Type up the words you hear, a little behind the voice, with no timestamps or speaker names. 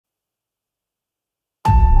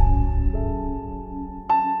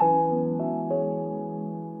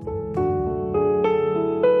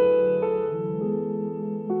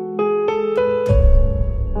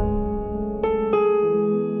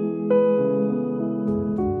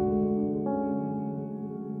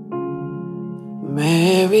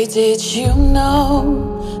Mary, did you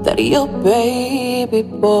know that your baby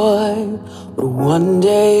boy would one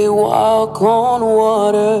day walk on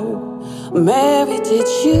water? Mary, did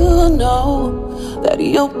you know that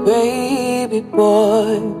your baby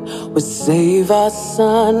boy would save our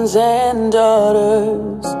sons and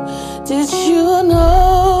daughters? Did you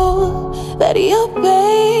know that your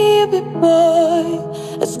baby boy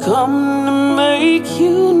has come to make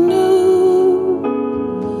you new?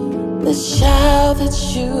 The child that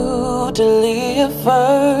you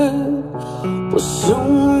delivered will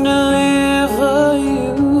soon deliver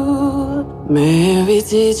you. Mary,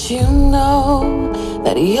 did you know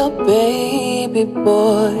that your baby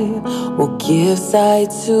boy will give sight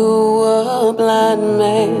to a blind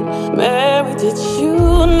man? Mary, did you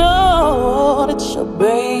know that your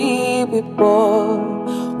baby boy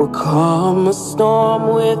will calm a storm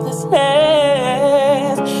with his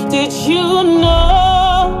hands? Did you know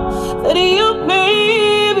that your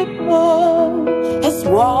baby boy has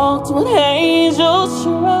walked with angels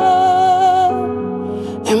try?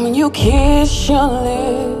 And when you kiss your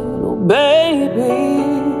little baby,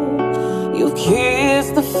 you kiss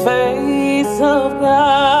the face of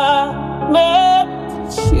God. Mary,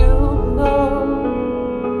 did you know?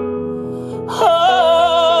 Oh,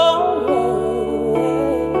 yeah.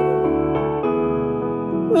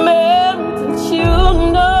 Mary, did you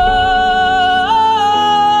know?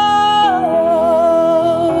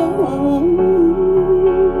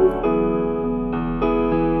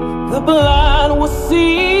 The blind will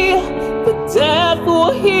see, the deaf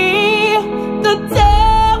will hear, the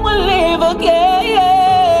dead will live again.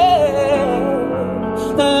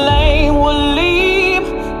 The lame will leap,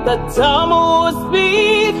 the dumb will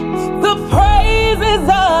speak, the praises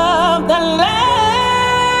of the Lamb.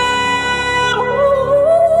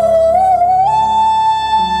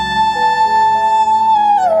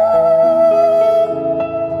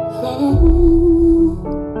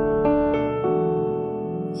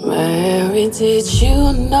 Mary, did you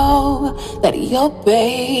know that your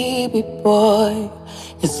baby boy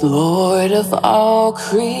is Lord of all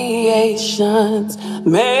creations?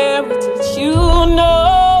 Mary, did you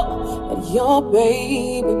know that your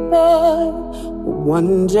baby boy will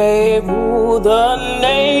one day rule the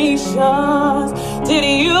nations? Did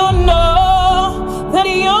you know that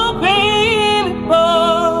your baby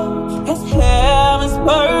boy has heaven's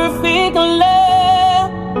perfect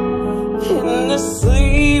lamb? In the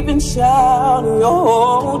sleeping child you're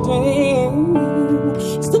holding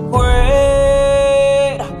is the great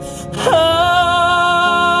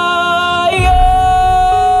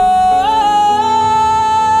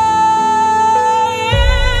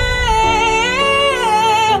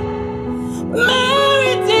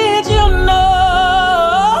Mary, did you know?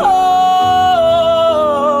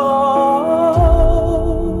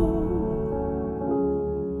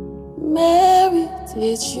 Mary,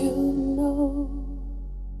 did you